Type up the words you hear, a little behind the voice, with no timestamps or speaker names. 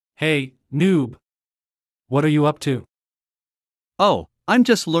Hey, noob. What are you up to? Oh, I'm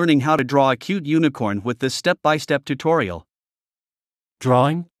just learning how to draw a cute unicorn with this step-by-step tutorial.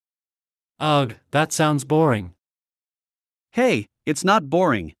 Drawing? Ugh, that sounds boring. Hey, it's not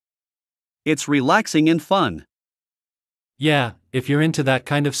boring. It's relaxing and fun. Yeah, if you're into that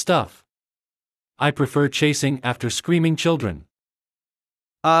kind of stuff. I prefer chasing after screaming children.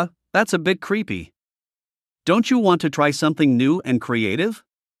 That's a bit creepy. Don't you want to try something new and creative?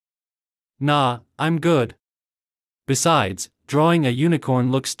 Nah, I'm good. Besides, drawing a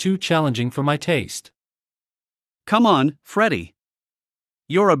unicorn looks too challenging for my taste. Come on, Freddy.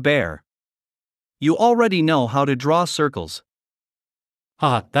 You're a bear. You already know how to draw circles.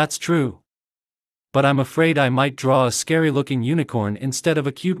 Ha, that's true. But I'm afraid I might draw a scary-looking unicorn instead of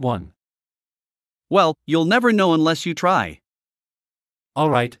a cute one. Well, you'll never know unless you try.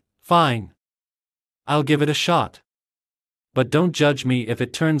 Alright, fine. I'll give it a shot. But don't judge me if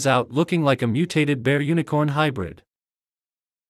it turns out looking like a mutated bear-unicorn hybrid.